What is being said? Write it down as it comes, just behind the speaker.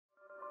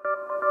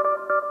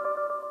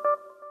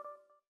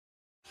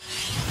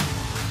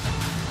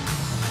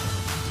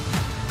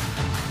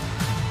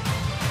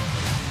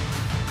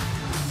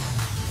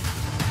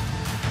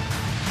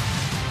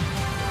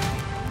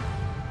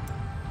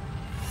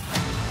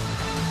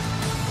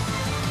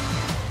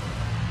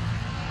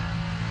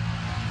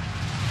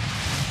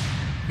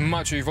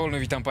Maciej Wolny,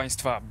 witam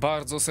Państwa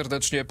bardzo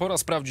serdecznie. Pora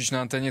sprawdzić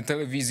na antenie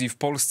telewizji w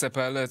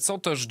Polsce.pl, co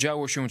też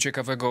działo się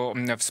ciekawego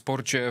w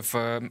sporcie w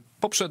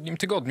poprzednim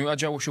tygodniu, a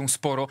działo się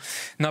sporo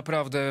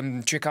naprawdę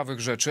ciekawych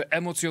rzeczy,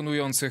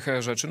 emocjonujących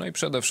rzeczy, no i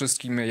przede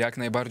wszystkim jak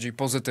najbardziej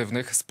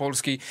pozytywnych z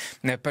polskiej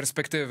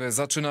perspektywy.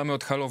 Zaczynamy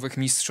od halowych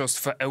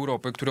Mistrzostw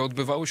Europy, które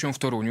odbywały się w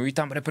Toruniu i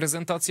tam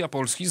reprezentacja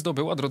Polski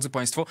zdobyła, drodzy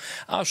Państwo,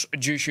 aż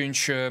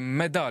 10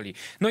 medali.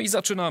 No i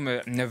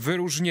zaczynamy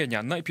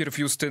wyróżnienia. Najpierw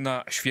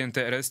Justyna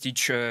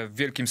Święte-Restić w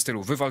wielkim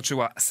stylu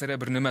wywalczyła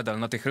srebrny medal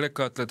na tych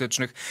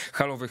lekkoatletycznych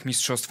halowych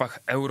Mistrzostwach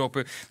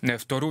Europy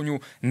w Toruniu.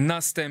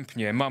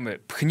 Następnie mamy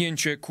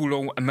pchnięcie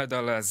kulą,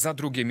 medal za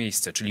drugie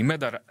miejsce, czyli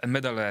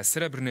medal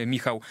srebrny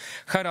Michał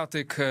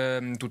Haratyk.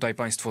 Tutaj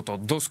Państwo to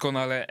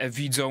doskonale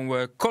widzą.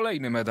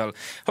 Kolejny medal,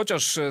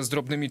 chociaż z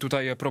drobnymi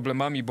tutaj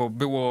problemami, bo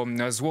było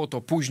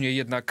złoto, później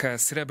jednak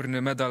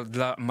srebrny medal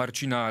dla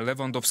Marcina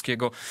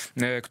Lewandowskiego,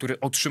 który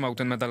otrzymał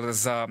ten medal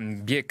za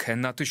bieg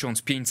na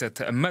 1500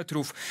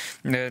 metrów.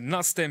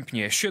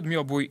 Następnie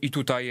siedmiobój i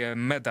tutaj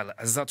medal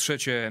za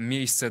trzecie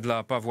miejsce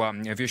dla Pawła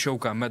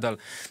Wiesiołka, medal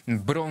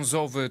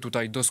brązowy.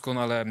 Tutaj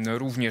doskonale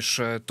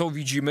również to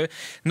widzimy.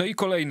 No i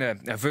kolejne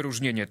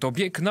wyróżnienie to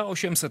bieg na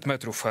 800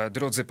 metrów.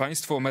 Drodzy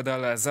Państwo,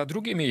 medal za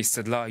drugie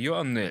miejsce dla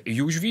Joanny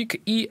Jóźwik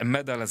i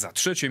medal za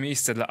trzecie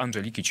miejsce dla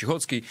Angeliki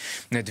Cichockiej.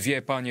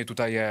 Dwie panie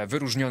tutaj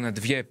wyróżnione,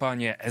 dwie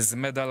panie z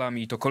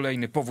medalami. To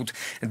kolejny powód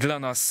dla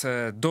nas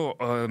do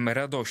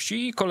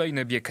radości. I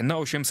kolejny bieg na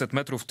 800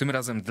 metrów, tym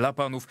razem dla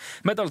panów.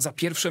 Medal za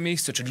pierwsze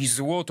miejsce, czyli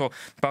złoto,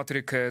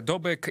 Patryk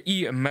Dobek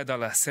i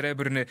medal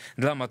srebrny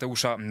dla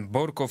Mateusza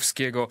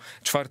Borkowskiego.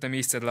 Czwarte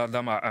miejsce dla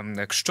Adama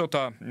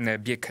Kszczota,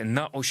 bieg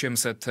na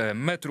 800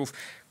 metrów.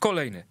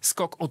 Kolejny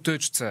skok o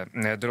tyczce,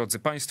 drodzy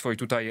Państwo, i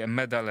tutaj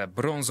medal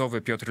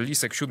brązowy Piotr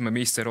Lisek, siódme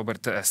miejsce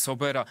Robert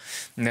Sobera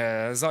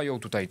zajął.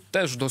 Tutaj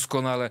też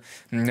doskonale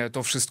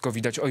to wszystko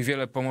widać. Oj,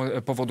 wiele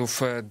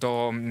powodów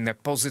do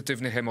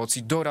pozytywnych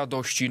emocji, do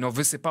radości. No,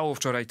 wysypało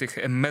wczoraj tych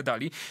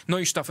medali. No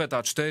i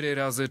sztafeta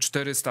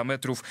 4x400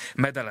 metrów,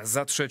 medal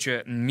za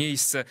trzecie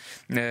miejsce.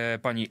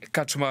 Pani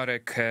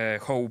Kaczmarek,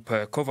 Hołb,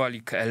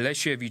 Kowalik,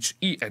 Lesiewicz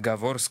i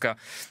Gaworska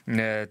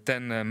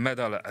ten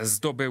medal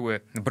zdobyły.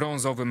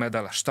 Brązowy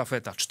medal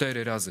sztafeta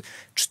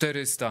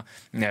 4x400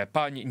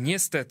 pań.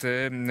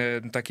 Niestety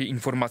takie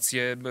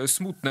informacje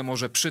smutne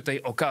może przy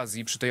tej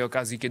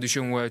okazji, kiedy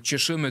się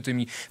cieszymy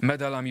tymi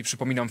medalami.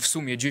 Przypominam, w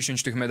sumie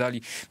 10 tych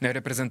medali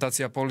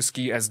reprezentacja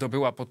Polski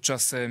zdobyła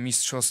podczas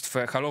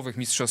halowych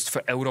Mistrzostw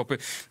Europy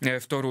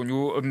w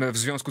Toruniu. W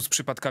związku z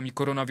przypadkami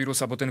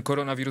koronawirusa, bo ten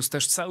koronawirus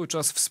też cały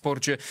czas w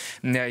sporcie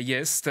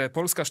jest.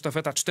 Polska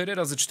sztafeta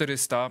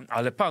 4x400,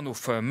 ale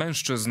panów,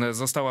 mężczyzn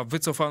została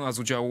wycofana z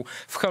udziału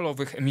w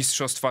halowych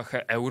Mistrzostwach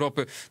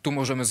Europy. Tu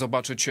możemy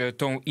zobaczyć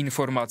tą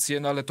informację,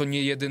 no ale to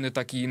nie jedyny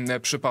taki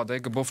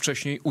przypadek, bo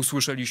wcześniej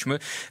usłyszeliśmy,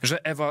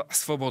 że Ewa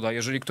Swoboda,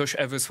 jeżeli ktoś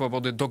Ewy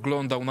Swobody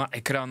doglądał na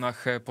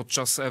ekranach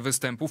podczas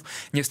występów,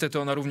 niestety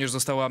ona również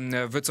została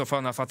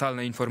wycofana.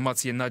 Fatalne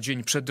informacje na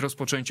dzień przed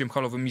rozpoczęciem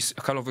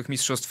halowych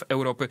Mistrzostw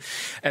Europy.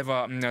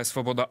 Ewa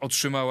Swoboda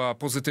otrzymała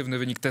pozytywny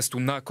wynik testu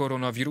na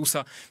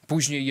koronawirusa.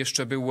 Później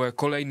jeszcze był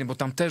kolejny, bo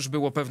tam też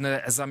było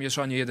pewne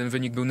zamieszanie. Jeden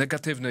wynik był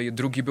negatywny,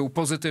 drugi był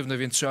pozytywny,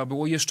 więc trzeba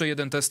było jeszcze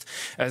jeden test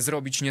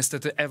zrobić.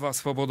 Niestety Ewa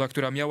Swoboda,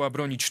 która miała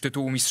bronić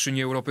tytułu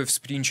mistrzyni Europy w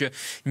sprincie,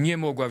 nie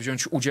mogła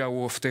wziąć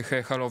udziału w tych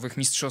halowych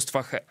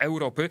Mistrzostwach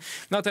Europy.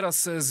 No a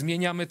teraz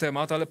zmieniamy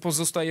temat, ale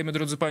pozostajemy,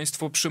 drodzy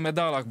Państwo, przy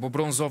medalach, bo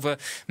brązowe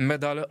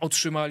medale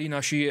otrzymali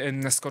nasi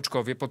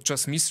skoczkowie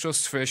podczas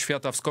Mistrzostw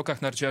Świata w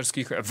skokach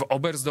narciarskich w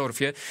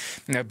Oberstdorfie.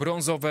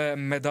 Brązowe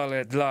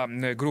medale dla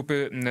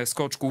grupy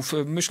skoczków.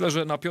 Myślę,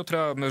 że na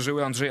Piotra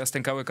Żyły, Andrzeja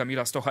Stękałę,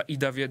 Kamila Stocha i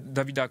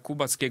Dawida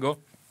Kubackiego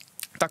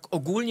tak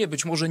ogólnie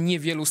być może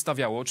niewielu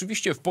stawiało.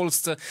 Oczywiście w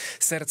Polsce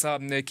serca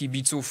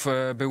kibiców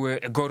były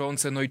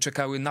gorące, no i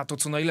czekały na to,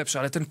 co najlepsze,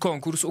 ale ten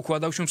konkurs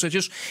układał się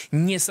przecież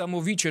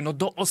niesamowicie. No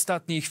do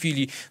ostatniej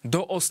chwili,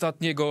 do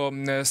ostatniego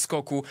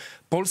skoku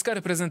polska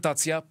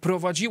reprezentacja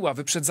prowadziła,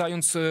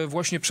 wyprzedzając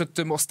właśnie przed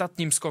tym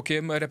ostatnim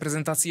skokiem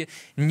reprezentację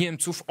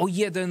Niemców o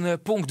 1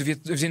 punkt,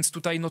 więc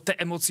tutaj no te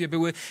emocje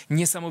były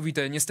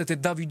niesamowite. Niestety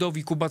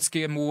Dawidowi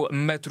Kubackiemu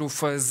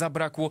metrów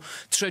zabrakło.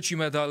 Trzeci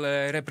medal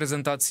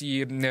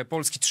reprezentacji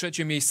Polski,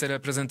 trzecie miejsce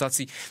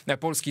reprezentacji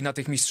Polski na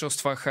tych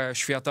Mistrzostwach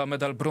Świata,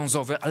 medal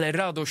brązowy, ale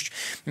radość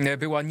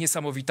była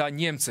niesamowita.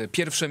 Niemcy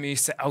pierwsze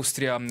miejsce,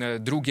 Austria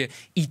drugie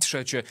i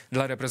trzecie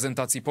dla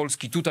reprezentacji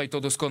Polski. Tutaj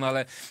to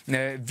doskonale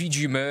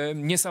widzimy.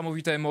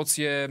 Niesamowite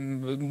emocje.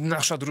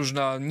 Nasza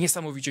drużyna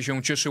niesamowicie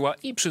się cieszyła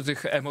i przy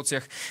tych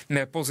emocjach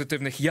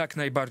pozytywnych jak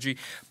najbardziej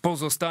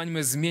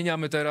pozostańmy.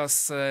 Zmieniamy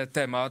teraz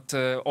temat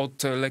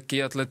od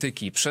lekkiej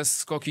atletyki przez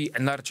skoki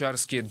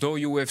narciarskie do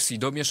UFC,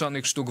 do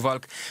mieszanych sztuk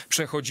walk.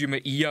 Przechodzimy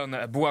i Jan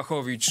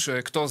Błachowicz.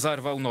 Kto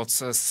zarwał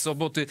noc z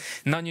soboty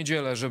na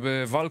niedzielę,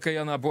 żeby walkę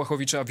Jana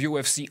Błachowicza w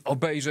UFC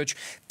obejrzeć,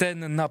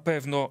 ten na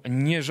pewno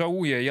nie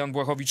żałuje. Jan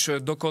Błachowicz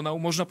dokonał,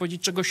 można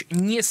powiedzieć, czegoś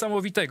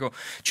niesamowitego.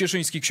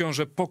 Cieszyński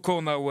książę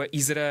pokonał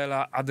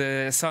Izraela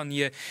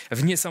Adesanię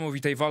w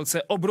niesamowitej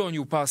walce.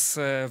 Obronił pas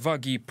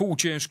wagi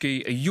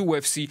półciężkiej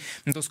UFC.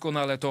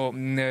 Doskonale to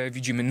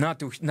widzimy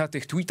na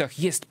tych tweetach.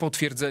 Jest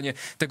potwierdzenie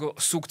tego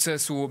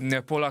sukcesu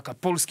Polaka,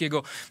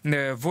 polskiego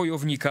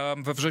wojownika.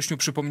 We wrześniu,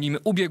 przypomnijmy,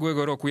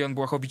 ubiegłego roku Jan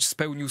Błachowicz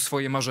spełnił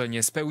swoje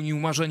marzenie. Spełnił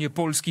marzenie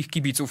polskich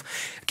kibiców,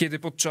 kiedy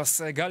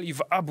podczas gali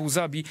w Abu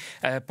Zabi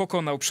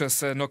pokonał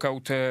przez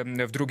nokaut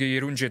w drugiej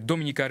rundzie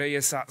Dominika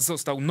Reyesa.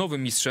 Został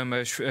nowym mistrzem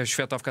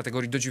świata w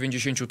kategorii do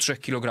 93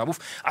 kg,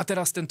 a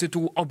teraz ten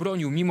tytuł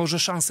obronił, mimo że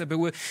szanse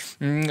były,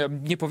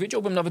 nie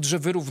powiedziałbym nawet, że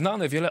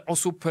wyrównane. Wiele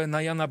osób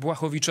na Jana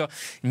Błachowicza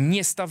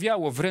nie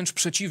stawiało. Wręcz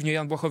przeciwnie,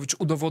 Jan Błachowicz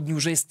udowodnił,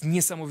 że jest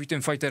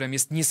niesamowitym fighterem,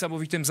 jest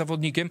niesamowitym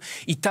zawodnikiem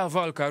i ta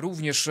walka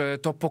również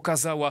to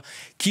pokazała.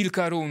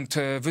 Kilka rund,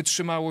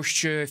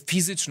 wytrzymałość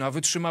fizyczna,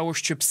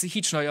 wytrzymałość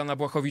psychiczna Jana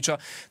Błachowicza,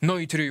 no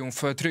i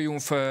triumf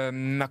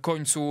na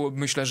końcu.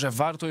 Myślę, że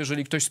warto,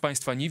 jeżeli ktoś z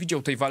Państwa nie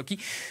widział tej walki,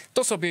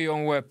 to sobie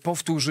ją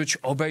powtórzyć,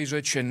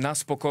 obejrzeć na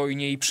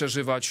spokojnie i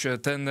przeżywać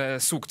ten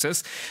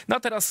sukces. No a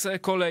teraz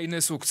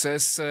kolejny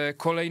sukces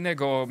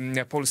kolejnego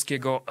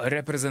polskiego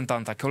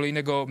reprezentanta,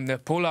 kolejnego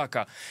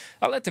Polaka,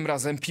 ale tym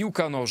razem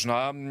piłka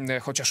nożna,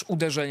 chociaż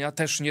uderzenia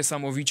też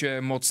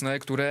niesamowicie mocne,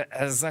 które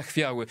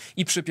zachwiały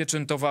i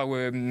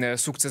przypieczętowały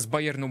sukces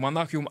Bayernu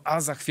Monachium,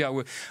 a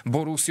zachwiały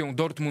Borussią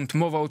Dortmund.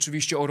 Mowa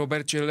oczywiście o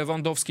Robercie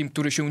Lewandowskim,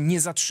 który się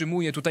nie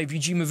zatrzymuje. Tutaj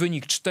widzimy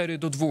wynik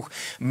 4-2.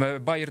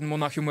 Bayern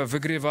Monachium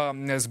wygrywa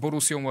z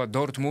Borussią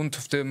Dortmund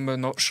w tym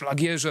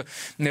szlagierze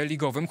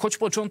ligowym. Choć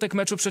początek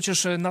meczu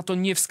przecież na to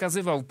nie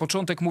wskazywał.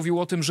 Początek mówił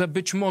o tym, że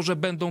być może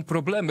będą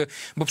problemy,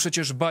 bo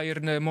przecież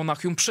Bayern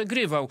Monachium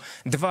przegrywał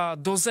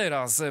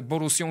 2-0 z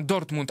Borussią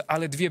Dortmund,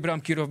 ale dwie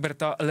bramki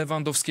Roberta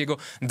Lewandowskiego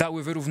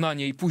dały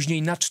wyrównanie i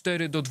później na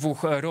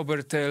 4-2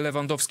 Robert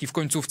Lewandowski w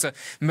końcówce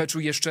meczu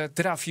jeszcze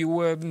trafił,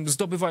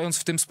 zdobywając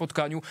w tym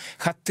spotkaniu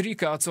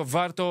hat-tricka, co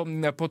warto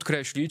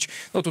podkreślić.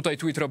 No tutaj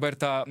tweet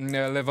Roberta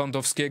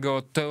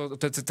Lewandowskiego,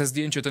 te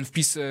zdjęcie, ten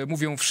wpis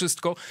mówią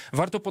wszystko.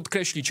 Warto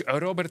podkreślić,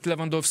 Robert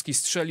Lewandowski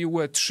strzelił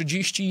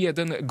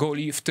 31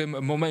 goli w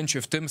tym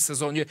momencie, w tym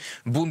sezonie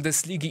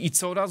Bundesligi i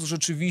coraz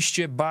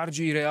rzeczywiście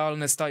bardziej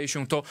realne staje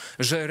się to,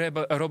 że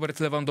Robert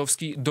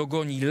Lewandowski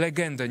dogoni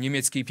legendę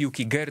niemieckiej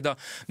piłki Gerda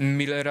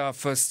Müllera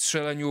w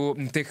strzeleniu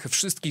tych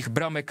wszystkich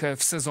bramek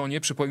w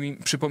sezonie.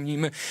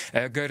 Przypomnijmy,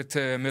 Gerd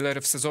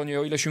Müller w sezonie,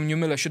 o ile się nie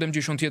mylę,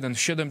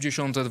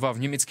 71-72 w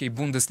niemieckiej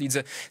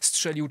Bundeslidze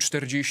strzelił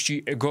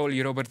 40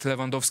 goli. Robert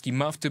Lewandowski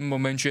ma w tym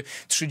momencie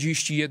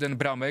 31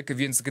 bramek,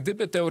 więc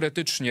gdyby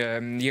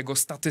teoretycznie jego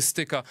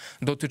statystyka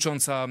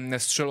dotycząca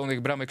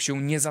strzelonych bramek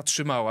się nie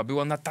zatrzymała,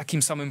 była na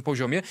takim samym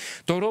poziomie,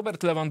 to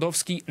Robert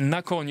Lewandowski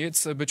na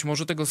koniec być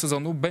może tego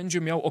sezonu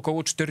będzie miał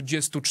około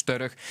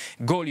 44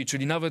 goli,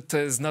 czyli nawet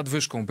z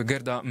nadwyżką by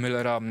Gerda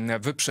Müllera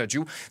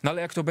wyprzedził. No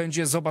ale jak to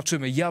będzie,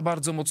 zobaczymy. Ja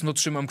bardzo mocno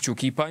trzymam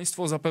kciuki.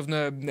 Państwo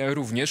zapewne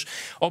również.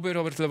 Oby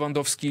Robert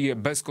Lewandowski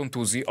bez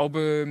kontuzji,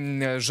 oby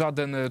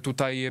żaden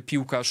tutaj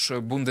piłkarz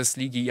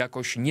Bundesligi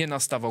jakoś nie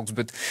nastawał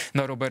zbyt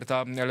na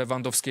Roberta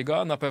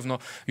Lewandowskiego, a na pewno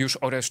już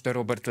o resztę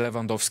Robert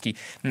Lewandowski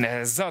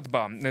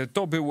zadba.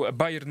 To był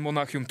Bayern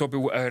Monachium, to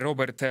był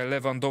Robert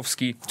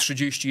Lewandowski,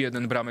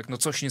 31 bramek. No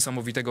coś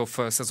niesamowitego w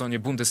sezonie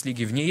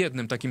Bundesligi. W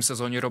niejednym takim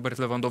sezonie Robert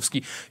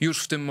Lewandowski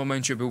już w tym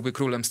momencie byłby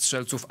królem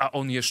strzelców, a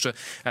on jeszcze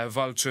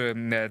walczy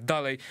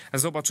dalej.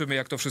 Zobaczymy,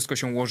 jak to wszystko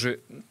się ułoży.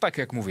 Tak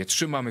jak mówię,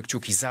 trzymamy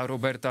kciuki za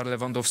Roberta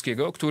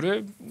Lewandowskiego,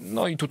 który,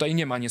 no i tutaj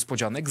nie ma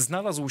niespodzianek,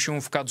 znalazł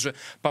się w kadrze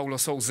Paulo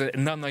Sousy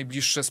na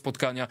najbliższe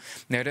spotkania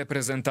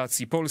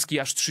reprezentacji Polski.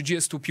 Aż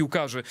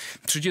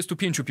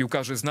 35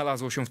 piłkarzy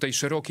znalazło się w tej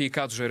szerokiej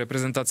kadrze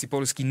reprezentacji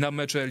Polski na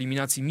mecze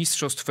eliminacji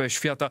Mistrzostw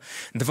Świata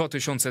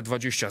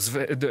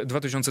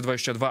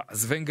 2022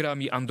 z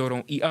Węgrami,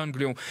 Andorą i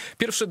Anglią.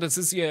 Pierwsze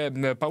decyzje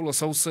Paulo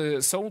Sousy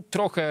są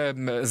trochę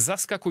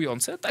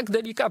zaskakujące, tak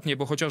delikatnie,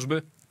 bo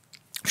chociażby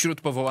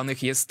wśród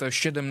powołanych jest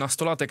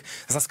 17-latek.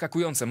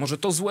 Zaskakujące. Może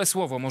to złe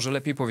słowo, może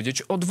lepiej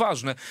powiedzieć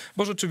odważne,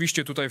 bo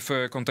rzeczywiście tutaj w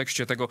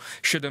kontekście tego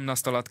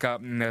 17-latka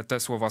te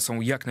słowa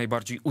są jak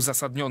najbardziej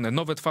uzasadnione.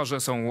 Nowe twarze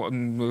są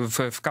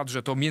w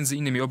kadrze, to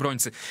m.in.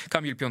 obrońcy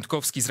Kamil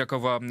Piątkowski z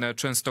Rakowa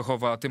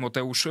Częstochowa,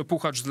 Tymoteusz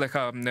Puchacz z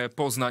Lecha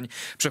Poznań.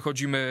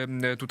 Przechodzimy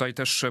tutaj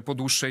też po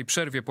dłuższej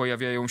przerwie.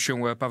 Pojawiają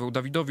się Paweł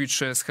Dawidowicz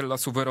z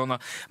Hellasu Verona,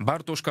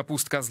 Bartosz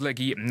Kapustka z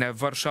Legii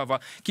Warszawa.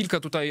 Kilka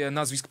tutaj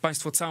nazwisk.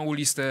 Państwo całą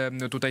listę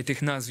tutaj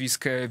tych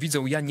nazwisk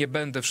widzą. Ja nie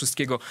będę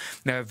wszystkiego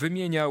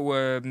wymieniał.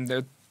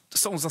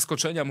 są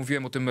zaskoczenia.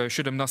 Mówiłem o tym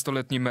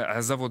 17-letnim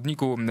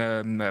zawodniku,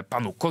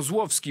 panu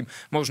Kozłowskim,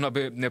 można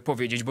by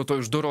powiedzieć, bo to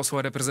już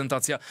dorosła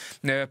reprezentacja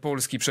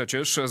Polski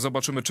przecież.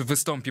 Zobaczymy, czy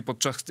wystąpi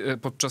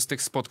podczas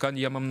tych spotkań.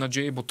 Ja mam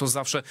nadzieję, bo to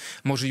zawsze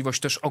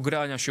możliwość też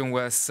ogrania się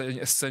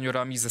z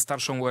seniorami, ze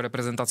starszą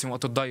reprezentacją, a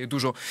to daje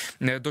dużo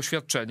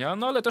doświadczenia.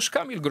 No ale też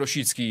Kamil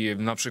Grosicki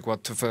na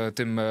przykład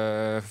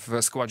w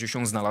składzie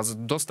się znalazł.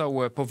 Dostał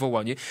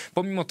powołanie,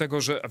 pomimo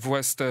tego, że w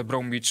West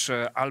Bromwich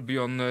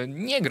Albion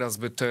nie gra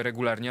zbyt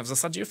regularnie, a w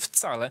zasadzie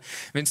wcale,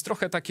 więc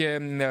trochę takie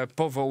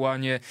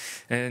powołanie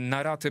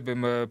na raty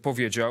bym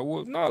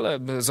powiedział, no ale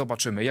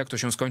zobaczymy, jak to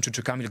się skończy,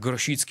 czy Kamil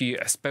Grosicki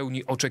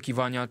spełni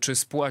oczekiwania, czy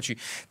spłaci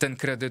ten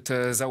kredyt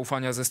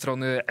zaufania ze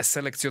strony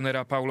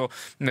selekcjonera Paulo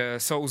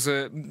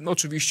Sousy.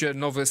 Oczywiście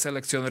nowy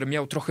selekcjoner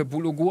miał trochę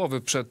bólu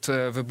głowy przed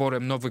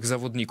wyborem nowych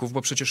zawodników,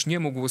 bo przecież nie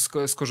mógł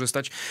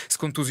skorzystać z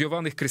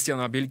kontuzjowanych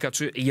Krystiana Bielika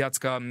czy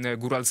Jacka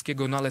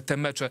Góralskiego, no ale te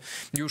mecze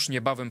już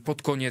niebawem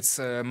pod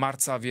koniec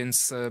marca,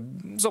 więc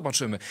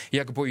zobaczymy,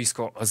 jak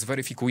boisko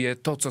zweryfikuje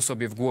to, co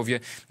sobie w głowie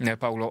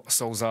Paulo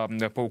Sousa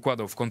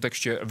poukładał w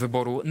kontekście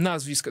wyboru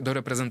nazwisk do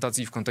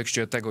reprezentacji, w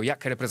kontekście tego,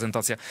 jak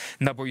reprezentacja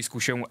na boisku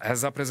się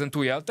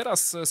zaprezentuje. A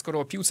teraz, skoro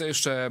o piłce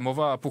jeszcze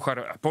mowa,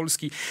 Puchar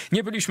Polski.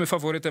 Nie byliśmy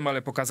faworytem,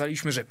 ale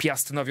pokazaliśmy, że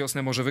Piast na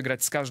wiosnę może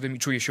wygrać z każdym i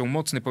czuje się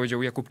mocny,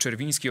 powiedział Jakub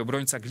Czerwiński,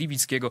 obrońca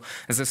gliwickiego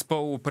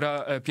zespołu.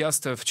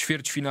 Piast w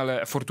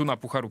ćwierćfinale Fortuna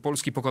Pucharu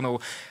Polski pokonał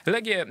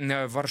Legię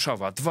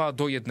Warszawa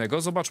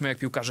 2-1. Zobaczmy, jak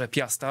piłkarze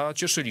Piasta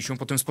cieszyli się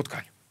po tym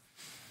spotkaniu.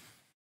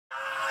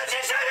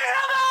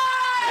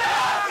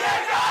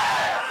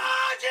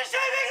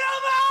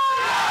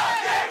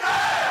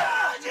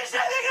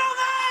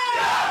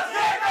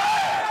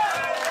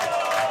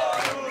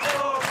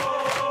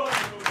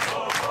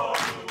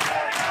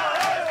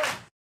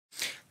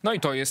 No i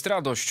to jest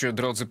radość,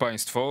 drodzy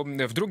Państwo.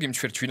 W drugim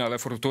ćwierćfinale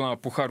Fortuna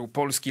Pucharu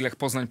Polski Lech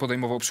Poznań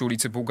podejmował przy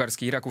ulicy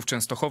Bułgarskiej Raków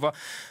Częstochowa.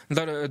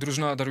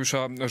 Drużyna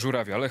Dariusza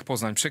Żurawia. Lech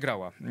Poznań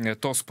przegrała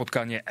to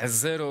spotkanie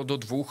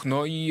 0-2.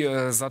 No i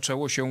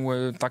zaczęło się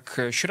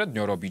tak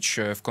średnio robić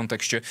w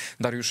kontekście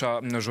Dariusza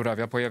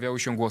Żurawia. Pojawiały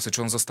się głosy,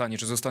 czy on zostanie,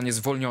 czy zostanie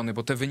zwolniony,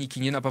 bo te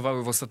wyniki nie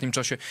napawały w ostatnim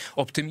czasie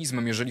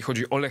optymizmem, jeżeli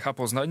chodzi o Lecha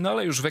Poznań. No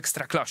ale już w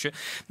Ekstraklasie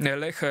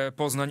Lech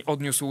Poznań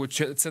odniósł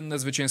cenne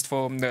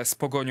zwycięstwo z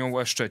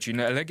Pogonią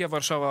Szczecin. Legia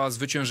Warszawa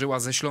zwyciężyła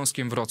ze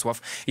Śląskiem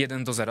Wrocław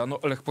 1-0. No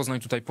Lech Poznań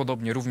tutaj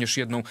podobnie również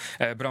jedną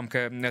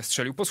bramkę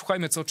strzelił.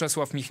 Posłuchajmy, co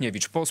Czesław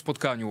Michniewicz po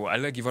spotkaniu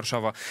Legii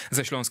Warszawa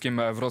ze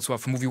Śląskiem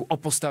Wrocław mówił o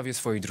postawie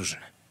swojej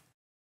drużyny.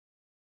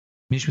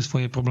 Mieliśmy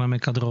swoje problemy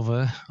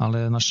kadrowe,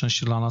 ale na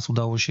szczęście dla nas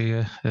udało się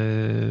je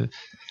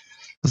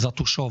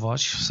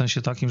zatuszować, w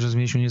sensie takim, że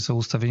zmieniliśmy nieco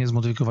ustawienie,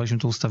 zmodyfikowaliśmy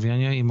to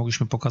ustawienie i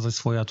mogliśmy pokazać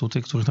swoje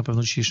atuty, których na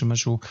pewno w dzisiejszym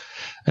meczu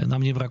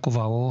nam nie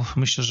brakowało.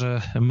 Myślę,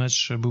 że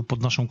mecz był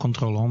pod naszą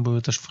kontrolą.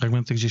 Były też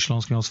fragmenty, gdzie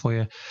Śląsk miał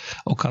swoje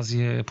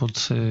okazje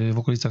w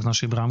okolicach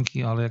naszej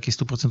bramki, ale jakiejś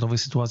 100%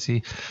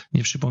 sytuacji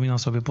nie przypominam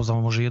sobie, poza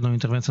może jedną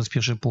interwencją z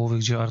pierwszej połowy,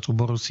 gdzie Artur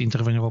Borus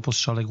interweniował po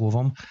strzale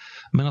głową.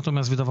 My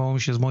natomiast wydawało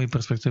mi się z mojej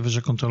perspektywy,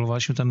 że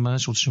kontrolowaliśmy ten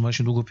mecz,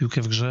 utrzymaliśmy długo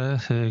piłkę w grze,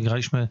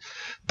 graliśmy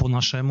po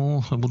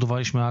naszemu,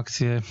 budowaliśmy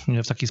akcje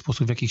w taki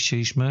sposób, w jaki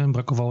chcieliśmy.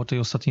 Brakowało tej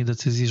ostatniej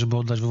decyzji, żeby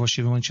oddać we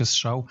właściwym momencie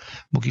strzał,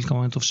 bo kilka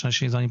momentów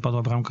wcześniej, zanim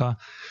padła bramka,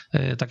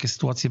 takie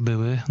sytuacje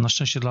były. Na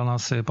szczęście dla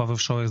nas Paweł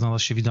Wszołek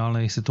znalazł się w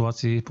idealnej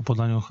sytuacji po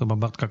podaniu chyba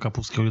Bartka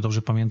Kapuskiego, o ile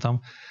dobrze pamiętam.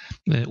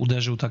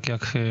 Uderzył tak,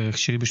 jak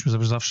chcielibyśmy,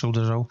 żeby zawsze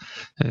uderzał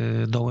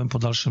dołem po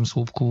dalszym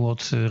słupku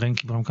od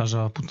ręki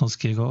bramkarza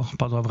Putnowskiego.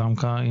 Padła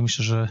bramka i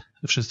myślę, że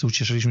wszyscy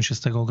ucieszyliśmy się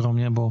z tego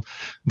ogromnie, bo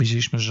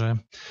wiedzieliśmy, że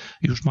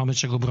już mamy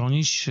czego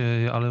bronić,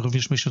 ale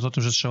również myśląc o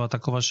tym, że trzeba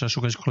atakować, trzeba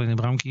szukać kolejnej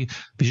bramki.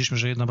 Wiedzieliśmy,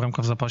 że jedna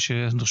bramka w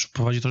zapasie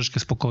prowadzi troszeczkę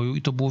spokoju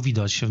i to było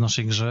widać w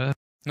naszej grze.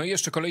 No i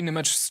jeszcze kolejny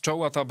mecz z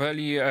czoła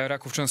tabeli.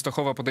 Raków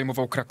Częstochowa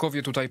podejmował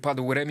Krakowie. Tutaj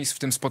padł remis w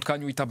tym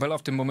spotkaniu i tabela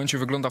w tym momencie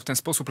wygląda w ten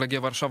sposób.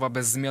 Legia Warszawa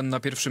bez zmian na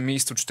pierwszym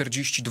miejscu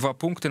 42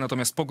 punkty,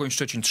 natomiast Pogoń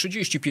Szczecin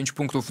 35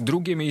 punktów,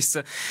 drugie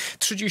miejsce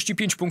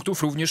 35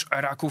 punktów również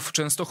Raków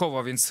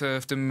Częstochowa, więc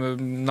w tym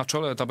na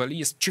czole tabeli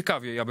jest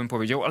ciekawie, ja bym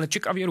powiedział, ale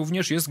ciekawie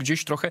również jest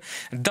gdzieś trochę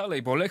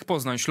dalej, bo Lech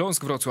Poznań,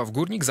 Śląsk Wrocław,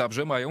 Górnik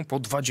Zabrze mają po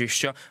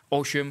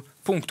 28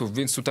 punktów,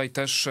 więc tutaj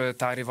też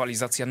ta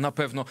rywalizacja na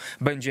pewno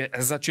będzie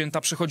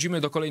zacięta.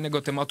 Przechodzimy do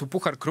kolejnego tematu,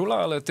 Puchar Króla,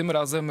 ale tym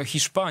razem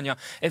Hiszpania.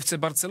 FC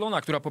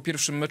Barcelona, która po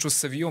pierwszym meczu z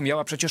Sewillą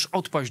miała przecież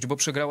odpaść, bo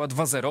przegrała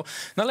 2-0,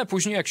 no ale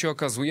później, jak się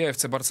okazuje,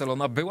 FC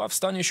Barcelona była w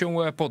stanie się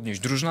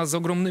podnieść. Drużyna z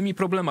ogromnymi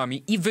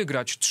problemami i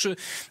wygrać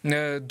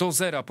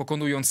 3-0,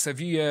 pokonując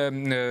Sewillę,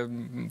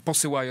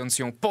 posyłając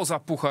ją poza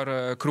Puchar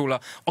Króla,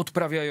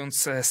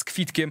 odprawiając z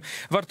kwitkiem.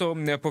 Warto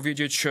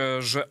powiedzieć,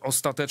 że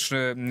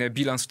ostateczny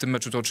bilans w tym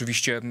meczu to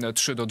oczywiście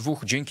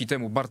 3-2. Dzięki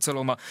temu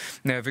Barcelona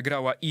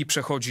wygrała i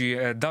przechodzi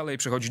dalej,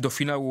 przechodzi do finału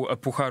półfinału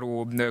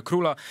Pucharu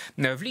Króla.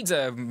 W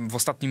lidze w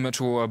ostatnim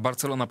meczu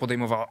Barcelona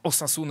podejmowała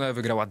Osasunę,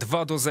 wygrała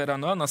 2-0,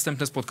 no a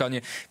następne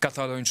spotkanie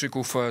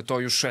Katalończyków to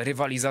już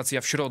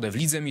rywalizacja w środę w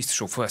Lidze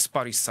Mistrzów z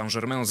Paris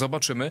Saint-Germain.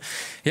 Zobaczymy,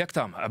 jak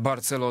tam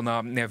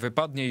Barcelona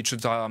wypadnie i czy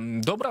ta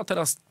dobra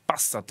teraz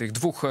pasta tych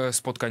dwóch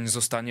spotkań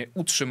zostanie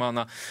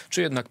utrzymana,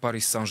 czy jednak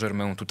Paris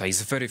Saint-Germain tutaj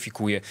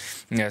zweryfikuje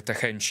te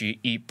chęci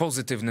i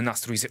pozytywny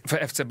nastrój w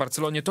FC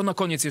Barcelonie. To na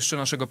koniec jeszcze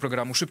naszego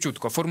programu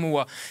szybciutko.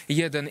 Formuła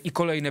 1 i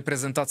kolejne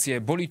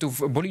prezentacje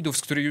bolidów,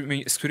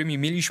 z którymi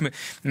mieliśmy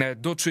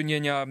do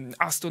czynienia.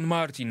 Aston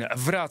Martin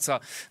wraca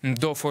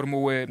do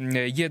Formuły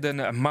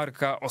 1.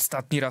 Marka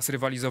ostatni raz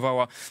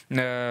rywalizowała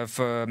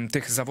w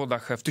tych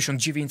zawodach w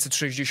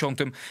 1960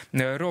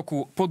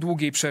 roku. Po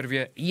długiej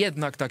przerwie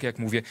jednak, tak jak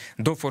mówię,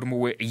 do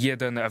Formuły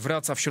 1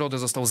 wraca. W środę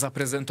został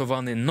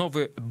zaprezentowany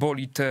nowy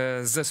bolid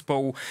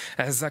zespołu.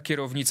 Za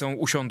kierownicą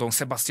usiądą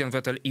Sebastian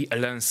Vettel i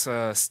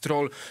Lance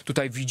Stroll.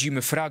 Tutaj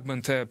widzimy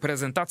fragment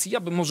prezentacji. Ja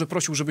bym może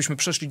prosił, żebyśmy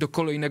przeszli do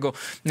kolejnego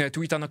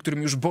tweeta, na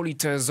którym już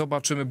bolid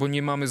zobaczymy, bo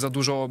nie mamy za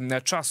dużo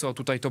czasu, a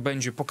tutaj to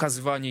będzie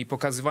pokazywanie i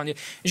pokazywanie.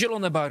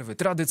 Zielone barwy,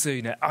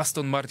 tradycyjne.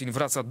 Aston Martin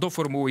wraca do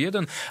Formuły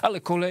 1,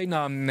 ale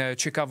kolejna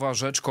ciekawa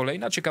rzecz,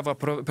 kolejna ciekawa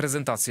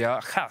prezentacja.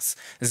 Haas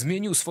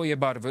zmienił swoje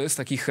barwy z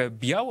takich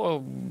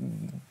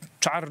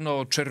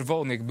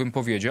biało-czarno-czerwonych, bym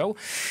powiedział,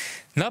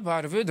 na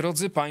barwy,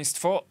 drodzy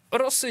Państwo,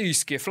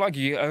 rosyjskie,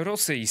 flagi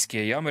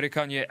rosyjskiej.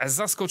 Amerykanie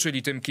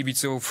zaskoczyli tym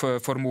kibiców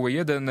Formuły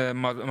 1.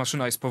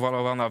 Maszyna jest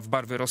powalowana w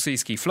barwy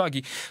rosyjskiej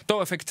flagi.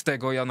 To efekt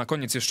tego, ja na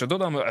koniec jeszcze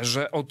dodam,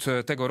 że od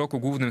tego roku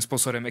głównym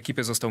sponsorem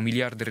ekipy został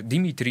miliarder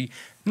Dmitrij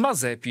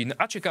Mazepin,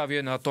 a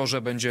ciekawie na to,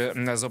 że będzie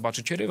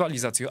zobaczyć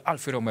rywalizację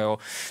Alfy Romeo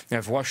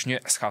właśnie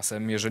z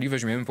Haasem, jeżeli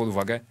weźmiemy pod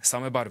uwagę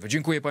same barwy.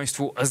 Dziękuję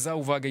Państwu za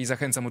uwagę i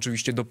zachęcam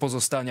oczywiście do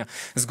pozostania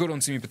z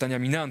gorącymi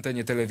pytaniami na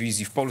antenie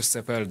telewizji w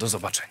Polsce.pl. Do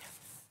zobaczenia.